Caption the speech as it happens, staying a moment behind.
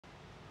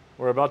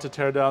We're about to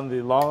tear down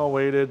the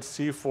long-awaited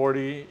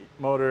C40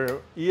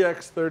 motor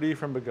EX30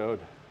 from Begode.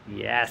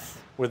 Yes.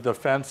 With the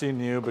fancy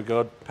new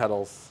Begode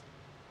pedals.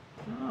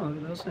 Oh, look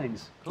at those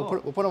things. Cool.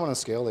 We'll put them on a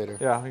scale later.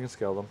 Yeah, we can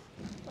scale them.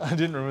 I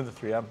didn't remove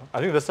the 3M. I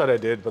think this side I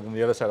did, but then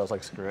the other side I was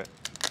like, screw it.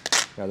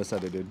 Yeah, this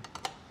side I did.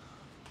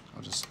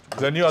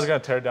 Because I knew I was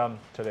going to tear it down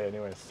today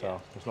anyways, so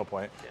there's no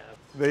point.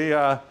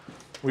 Yeah.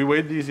 We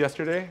weighed these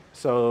yesterday,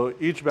 so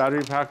each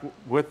battery pack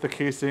with the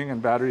casing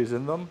and batteries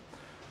in them,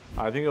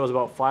 I think it was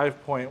about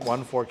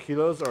 5.14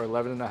 kilos or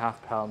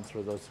 11.5 pounds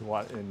for those who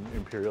want an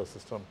Imperial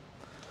system.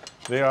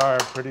 They are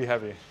pretty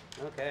heavy.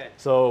 Okay.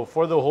 So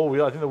for the whole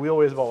wheel, I think the wheel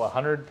weighs about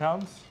 100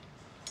 pounds,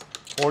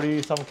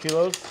 40 some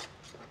kilos.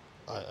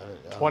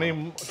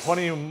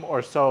 20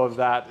 or so of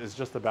that is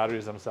just the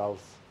batteries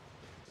themselves.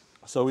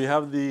 So we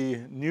have the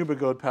new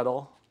Begode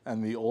pedal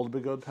and the old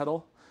Begode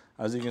pedal.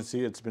 As you can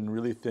see, it's been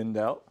really thinned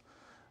out.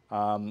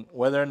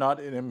 Whether or not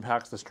it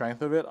impacts the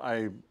strength of it,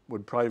 I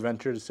would probably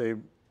venture to say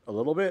a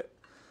little bit,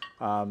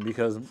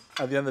 because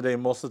at the end of the day,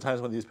 most of the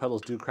times when these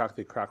pedals do crack,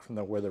 they crack from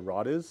where the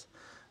rod is.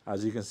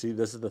 As you can see,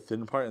 this is the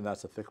thin part and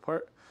that's the thick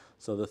part.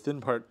 So the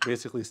thin part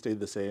basically stayed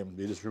the same.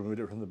 They just removed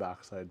it from the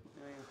backside.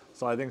 Oh, yeah.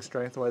 So I think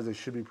strength-wise, they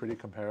should be pretty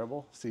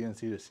comparable, CNC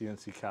to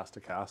CNC, cast to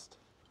cast.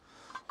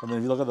 And then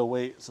if you look at the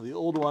weight, so the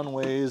old one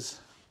weighs,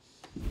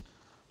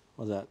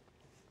 what's that?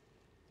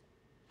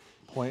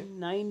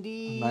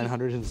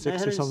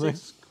 906 or something?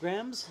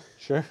 grams?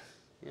 Sure.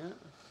 Yeah.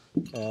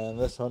 And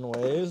this one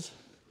weighs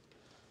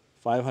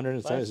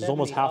 570. It's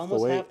almost half the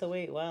weight. Almost half the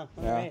weight, wow.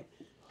 All right.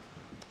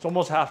 It's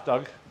almost half,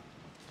 Doug.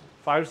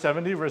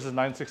 570 versus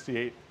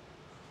 968.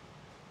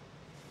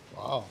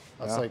 Wow,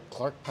 that's like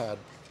Clark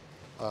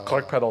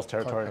pedals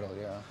territory. Clark pedal,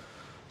 yeah.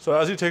 So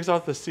as he takes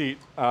off the seat,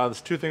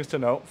 there's two things to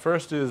note.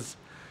 First is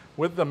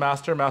with the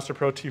Master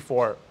Pro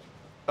T4,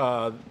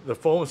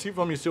 the seat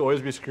foam used to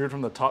always be screwed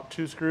from the top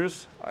two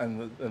screws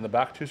and the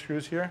back two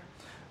screws here.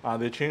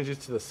 They changed these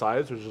to the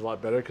sides, which is a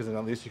lot better because then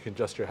at least you can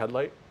adjust your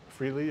headlight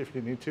freely if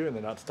you need to, and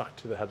they're not stuck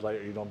to the headlight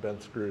or you don't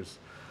bend screws.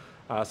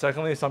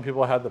 Secondly, some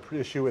people had the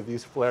issue with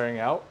these flaring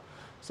out.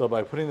 So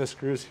by putting the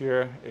screws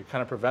here, it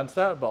kind of prevents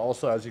that, but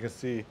also as you can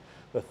see,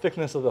 the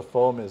thickness of the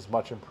foam is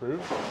much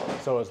improved,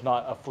 so it's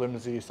not a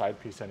flimsy side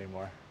piece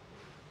anymore.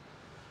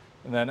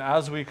 And then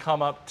as we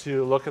come up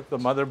to look at the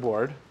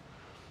motherboard,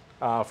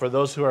 for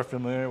those who are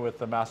familiar with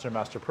the Master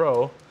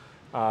Pro,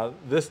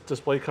 this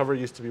display cover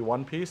used to be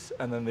one piece,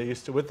 and then they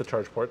used to, with the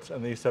charge ports,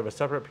 and they used to have a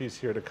separate piece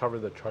here to cover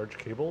the charge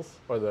cables,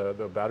 or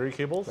the battery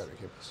cables.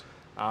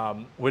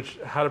 Which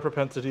had a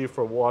propensity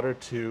for water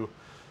to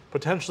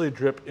potentially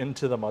drip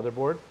into the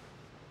motherboard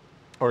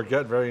or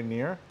get very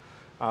near.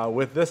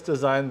 With this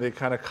design, they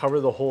kind of cover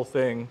the whole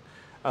thing,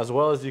 as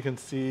well as you can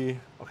see,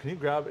 can you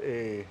grab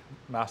a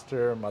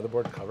Master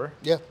motherboard cover?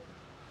 Yeah.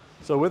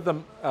 So with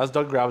them, as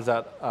Doug grabs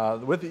that,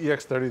 with the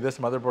EX30, this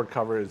motherboard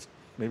cover is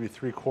maybe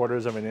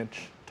 3/4 of an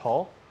inch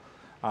tall,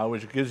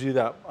 which gives you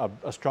that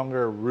a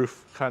stronger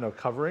roof kind of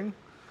covering.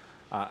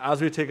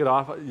 As we take it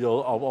off,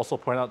 I'll also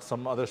point out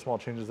some other small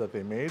changes that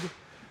they made.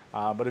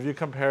 But if you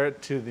compare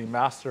it to the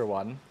Master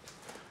one,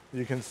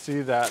 you can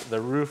see that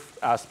the roof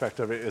aspect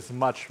of it is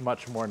much,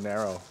 much more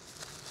narrow.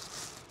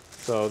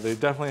 So they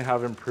definitely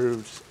have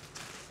improved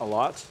a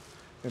lot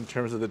in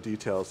terms of the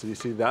details. So you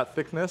see that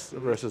thickness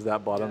versus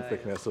that bottom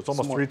thickness. So it's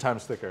almost 3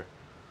 times thicker.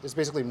 It's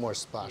basically more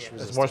splash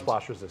resistant. It's more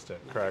splash resistant,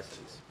 correct.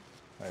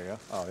 There you go.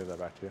 I'll leave that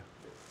back to you.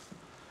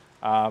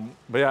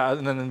 But yeah,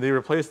 and then they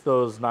replaced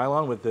those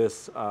nylon with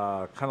this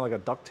kind of like a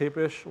duct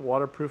tape-ish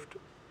waterproofed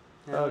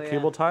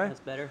cable tie. That's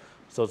better.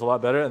 So it's a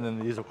lot better. And then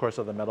these, of course,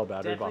 are the metal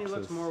battery boxes.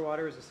 Definitely looks more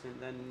water resistant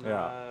than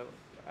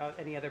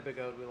any other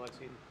Begode wheel I've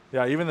seen.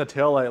 Yeah, even the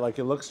tail light, like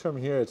it looks from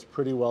here, it's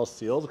pretty well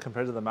sealed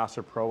compared to the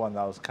Master Pro one.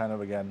 That was kind of,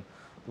 again,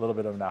 a little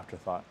bit of an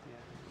afterthought.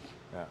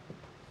 Yeah.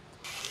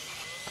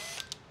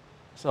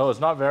 So it's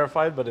not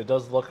verified, but it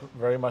does look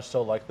very much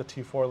so like the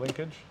T4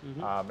 linkage.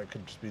 It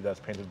could just be that it's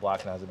painted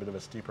black and has a bit of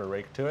a steeper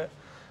rake to it.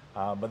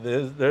 But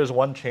there's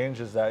one change,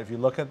 is that if you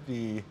look at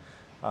the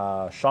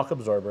shock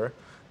absorber,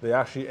 they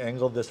actually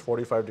angled this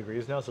 45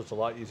 degrees now, so it's a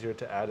lot easier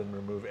to add and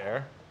remove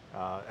air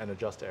and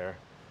adjust air.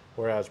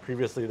 Whereas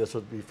previously this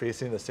would be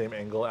facing the same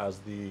angle as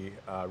the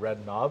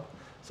red knob,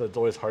 so it's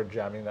always hard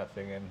jamming that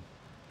thing in.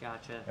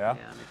 Gotcha. Yeah,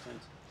 that makes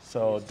sense.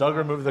 So Doug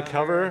removed the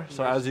cover,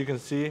 so as you can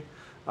see,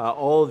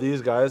 all of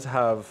these guys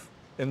have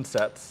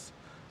insets,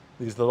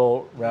 these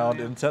little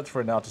round insets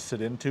for it now to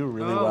sit into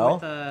really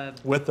well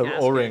with the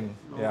O-ring.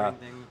 Yeah,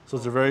 so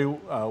it's very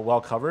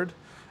well covered.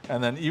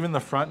 And then even the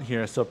front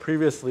here, so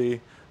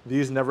previously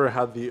these never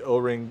had the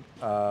O-ring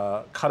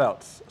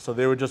cutouts, so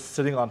they were just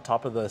sitting on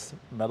top of this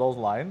metal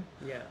line.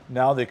 Yeah.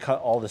 Now they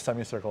cut all the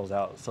semicircles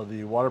out, so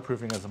the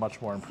waterproofing is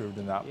much more improved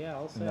in that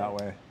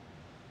way.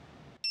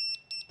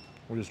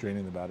 We're just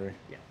draining the battery.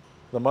 Yeah.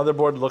 The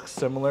motherboard looks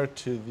similar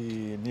to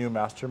the new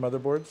Master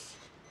motherboards,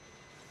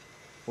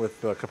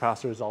 with the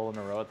capacitors all in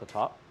a row at the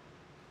top.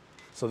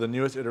 So the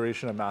newest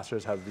iteration of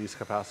Masters have these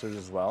capacitors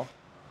as well.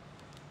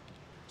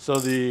 So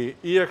the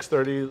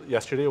EX30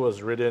 yesterday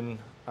was ridden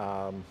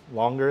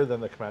longer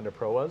than the Commander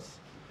Pro was.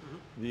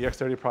 The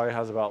EX30 probably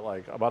has about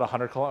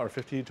 100 or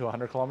 50 to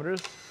 100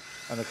 kilometers,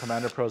 and the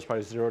Commander Pro is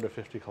probably 0 to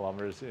 50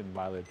 kilometers in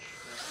mileage.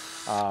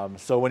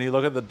 So when you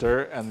look at the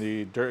dirt and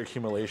the dirt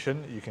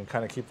accumulation, you can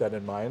kind of keep that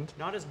in mind.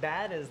 Not as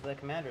bad as the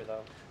Commander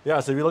though. Yeah,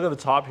 so if you look at the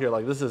top here,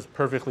 like this is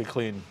perfectly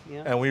clean.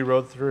 Yeah. And we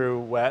rode through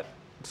wet,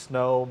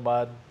 snow,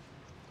 mud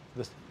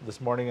this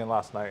morning and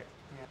last night.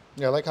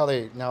 Yeah, I like how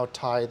they now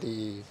tie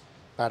the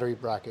battery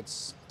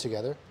brackets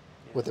together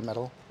with the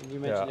metal. And you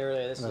mentioned Yeah.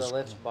 earlier, this is a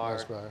lift bar.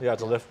 Yeah,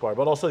 it's a lift bar,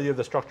 but also you have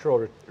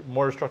the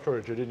more structural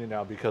rigidity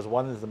now, because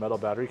one is the metal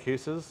battery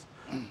cases,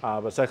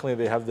 but secondly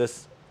they have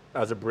this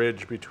as a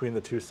bridge between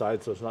the two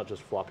sides, so it's not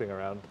just flopping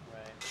around.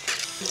 Right.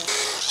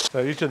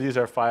 So each of these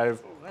are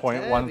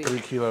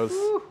 5.13 kilos.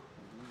 Woo.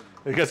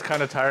 It gets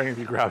kind of tiring if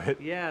you grab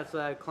it. Yeah, it's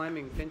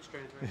climbing pinch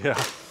strength. Right?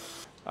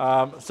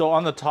 Yeah. So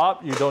on the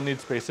top, you don't need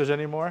spacers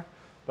anymore,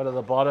 but at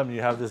the bottom,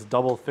 you have this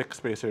double thick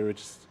spacer,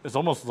 which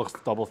almost looks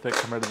double thick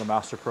compared to the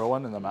Master Pro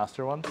one and the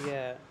Master one.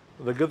 Yeah.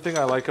 The good thing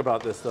I like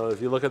about this, though,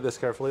 if you look at this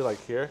carefully, like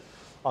here,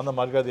 on the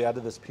mudguard, they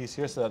added this piece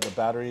here so that the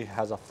battery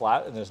has a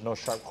flat and there's no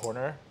sharp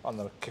corner on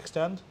the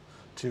kickstand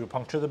to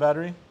puncture the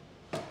battery.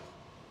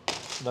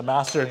 The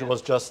Master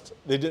was just,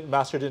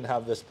 Master didn't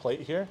have this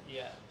plate here.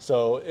 Yeah.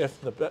 So if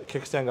the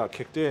kickstand got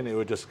kicked in, it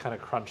would just kind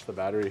of crunch the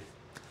battery.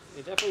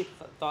 They definitely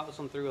thought this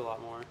one through a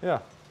lot more. Yeah.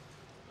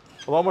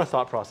 A lot more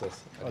thought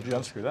process. Did you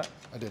unscrew that?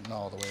 I didn't know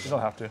all the way down. You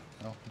don't have to.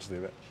 No. Just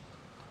leave it.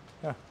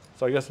 Yeah.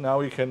 So I guess now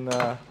we can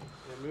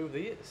Remove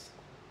these.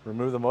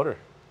 remove the motor.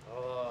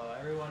 Oh,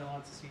 everyone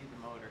wants to see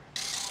the motor.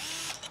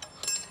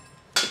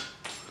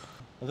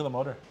 Look at the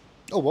motor.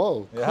 Oh,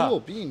 whoa, Yeah. cool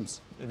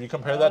beams. If you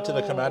compare that to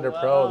the Commander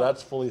Pro, wow.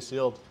 that's fully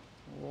sealed.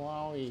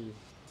 Wowie.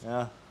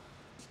 Yeah.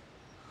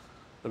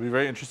 It'll be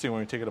very interesting when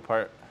we take it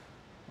apart.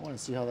 I want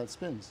to see how that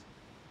spins.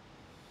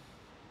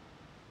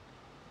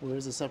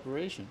 Where's the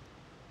separation?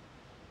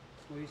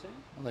 What are you saying?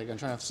 Like, I'm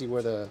trying to see where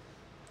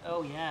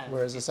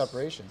is the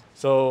separation?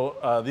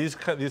 So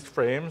these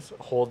frames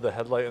hold the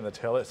headlight and the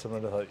taillight similar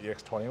to how the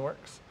EX20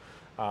 works.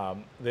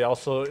 They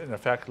also, in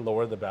effect,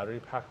 lower the battery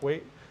pack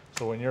weight.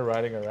 So when you're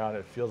riding around,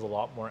 it feels a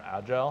lot more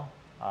agile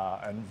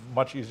and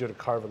much easier to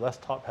carve, less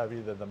top heavy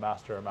than the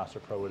Master or Master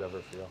Pro would ever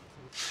feel.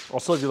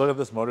 Also, if you look at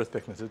this motor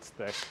thickness, it's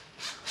thick.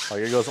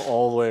 Like it goes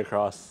all the way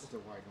across. It's a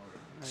wide motor.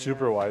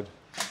 Super wide.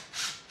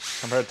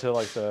 Compared to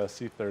like the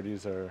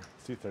C30s or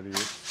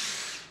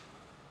C38s.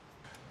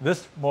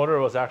 This motor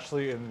was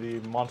actually in the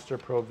Monster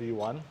Pro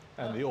V1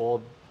 and the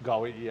old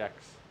Begode EX.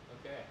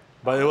 Okay.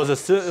 But it was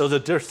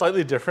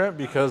slightly different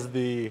because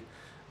the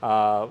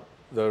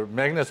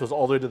magnets was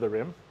all the way to the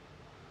rim.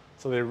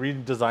 So they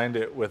redesigned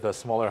it with a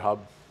smaller hub.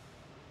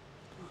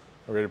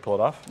 Are we ready to pull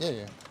it off? Yeah,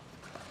 yeah.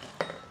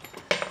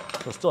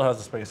 So it still has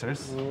the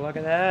spacers. Look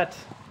at that.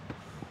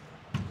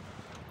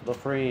 The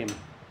frame.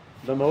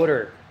 The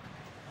motor.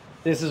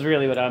 This is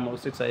really what I'm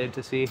most excited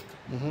to see.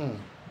 Mm-hmm.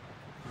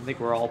 I think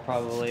we're all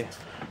probably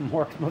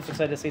most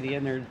excited to see the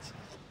innards.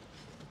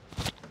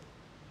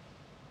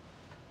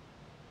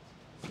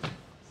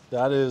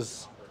 That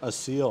is a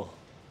seal.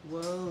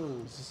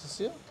 Whoa. Is this a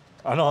seal?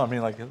 I know, I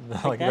mean like the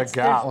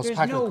gap. It's There's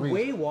packed no with grease.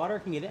 way water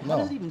can get in. No. How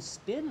does it even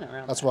spin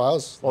around That's that? why I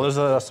was. Well, there's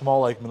a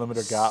small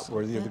millimeter gap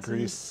where you have the That's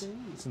grease.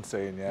 insane. It's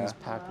insane, yeah. It's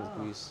packed with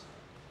grease.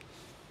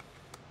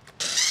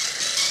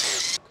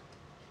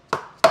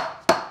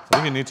 I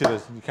think you need to.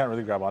 You can't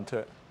really grab onto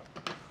it.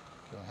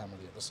 Go hammer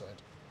the other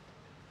side.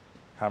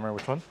 Hammer,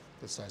 which one?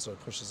 This side, so it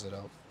pushes it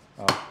out.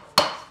 Oh.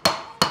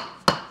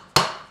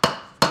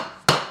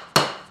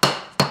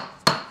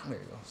 There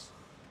it goes.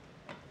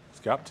 It's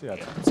gapped? Yeah.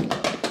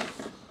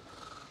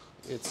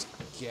 It's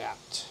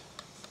gapped.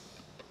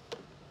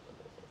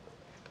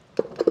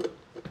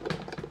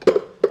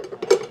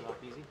 Not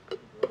easy.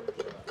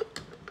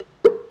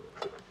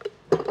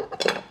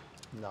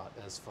 Not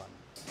as fun.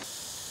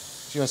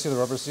 Do you want to see the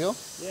rubber seal?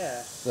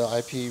 Yeah. The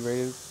IP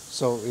rated.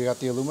 So we got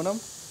the aluminum,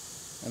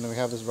 and then we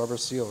have this rubber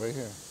seal right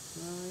here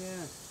Oh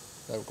yeah.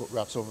 that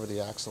wraps over the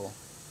axle.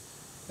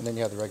 And then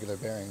you have the regular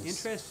bearings.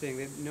 Interesting.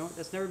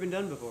 That's never been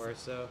done before.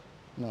 So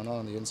No, not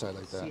on the inside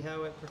like that. see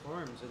how it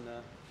performs in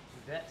the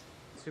vet.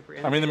 Super.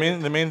 I mean,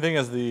 innovative. the main thing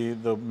is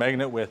the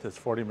magnet width is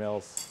 40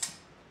 mils.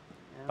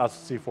 Yeah. That's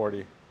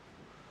C40.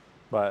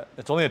 But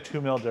it's only a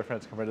 2 mil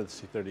difference compared to the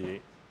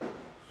C38.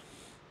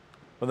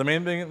 But the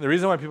main thing, the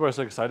reason why people are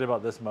so excited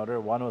about this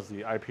motor, one was the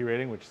IP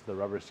rating, which is the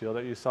rubber seal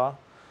that you saw.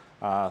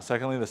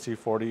 Secondly, the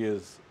C40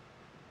 is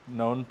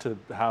known to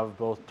have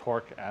both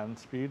torque and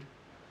speed,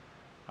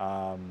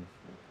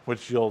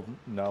 which you'll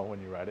know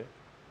when you ride it.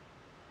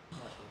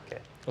 Okay.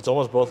 It's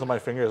almost both of my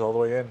fingers all the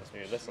way in.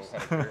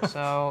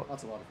 So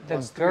That's a lot of the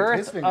His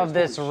girth fingers, of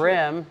this holy shit.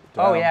 rim.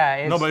 Oh yeah.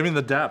 It's, No, but I mean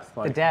the depth. the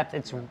Like, depth.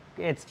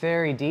 It's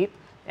very deep,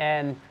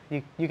 and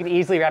you can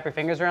easily wrap your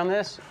fingers around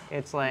this.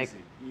 It's like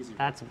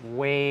that's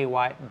way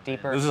wide,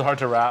 deeper. this is hard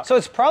to wrap. So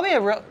it's probably a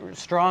real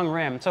strong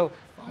rim. So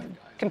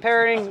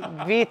comparing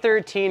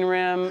V13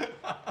 rim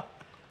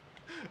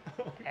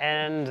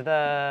and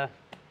the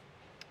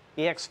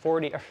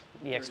EX40 or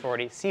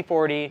EX40,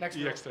 C40,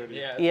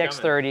 EX30.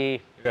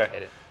 EX30.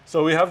 Okay.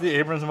 So we have the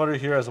Abrams motor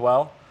here as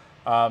well.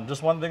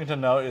 Just one thing to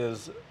note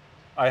is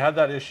I had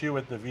that issue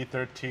with the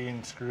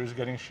V13 screws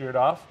getting sheared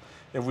off.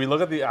 If we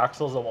look at the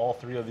axles of all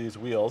three of these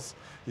wheels,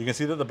 you can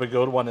see that the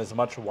Begode one is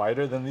much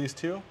wider than these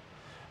two.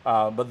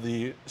 But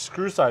the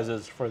screw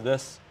sizes for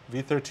this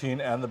V13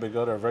 and the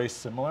Begode are very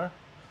similar.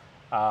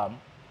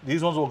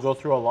 These ones will go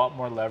through a lot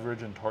more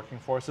leverage and torquing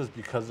forces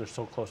because they're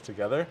so close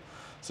together.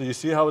 So you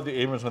see how with the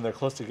Abrams, when they're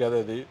close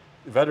together, the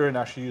Veteran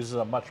actually uses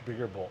a much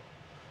bigger bolt.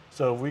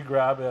 So if we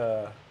grab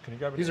a, can you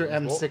grab a These are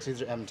M6, bolt?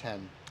 these are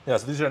M10. Yeah,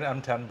 so these are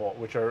an M10 bolt,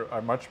 which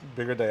are much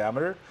bigger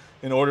diameter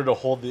in order to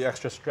hold the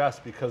extra stress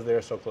because they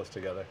are so close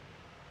together.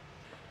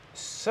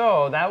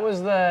 So that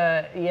was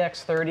the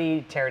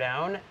EX30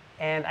 teardown,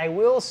 and I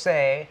will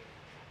say,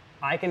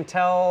 I can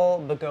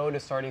tell Begode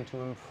is starting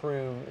to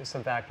improve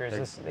some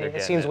factors.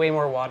 It seems way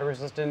more water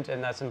resistant,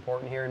 and that's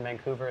important here in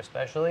Vancouver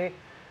especially.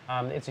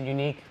 It's a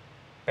unique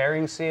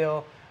bearing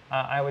seal.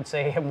 I would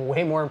say I'm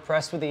way more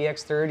impressed with the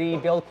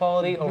EX30 build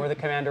quality over the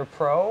Commander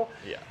Pro.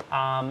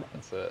 Yeah.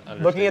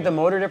 Looking at the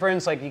motor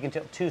difference, like you can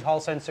tell 2 Hall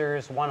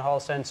sensors, 1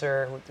 Hall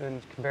sensor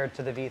compared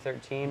to the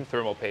V13.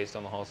 Thermal paste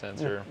on the Hall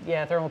sensor.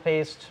 Yeah, thermal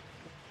paste,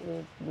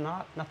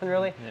 nothing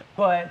really. Yeah.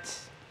 But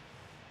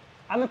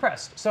I'm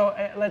impressed. So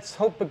let's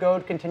hope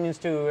Begode continues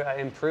to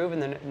improve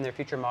in their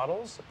future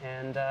models.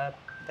 And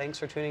thanks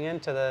for tuning in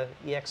to the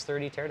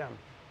EX30 teardown.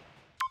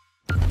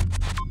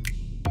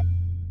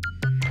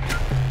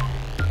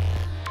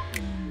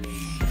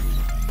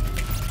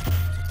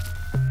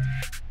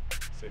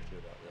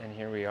 And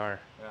here we are.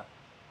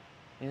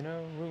 Yeah. In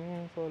a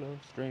room full of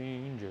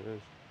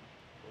strangers,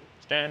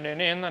 standing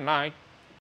in the night.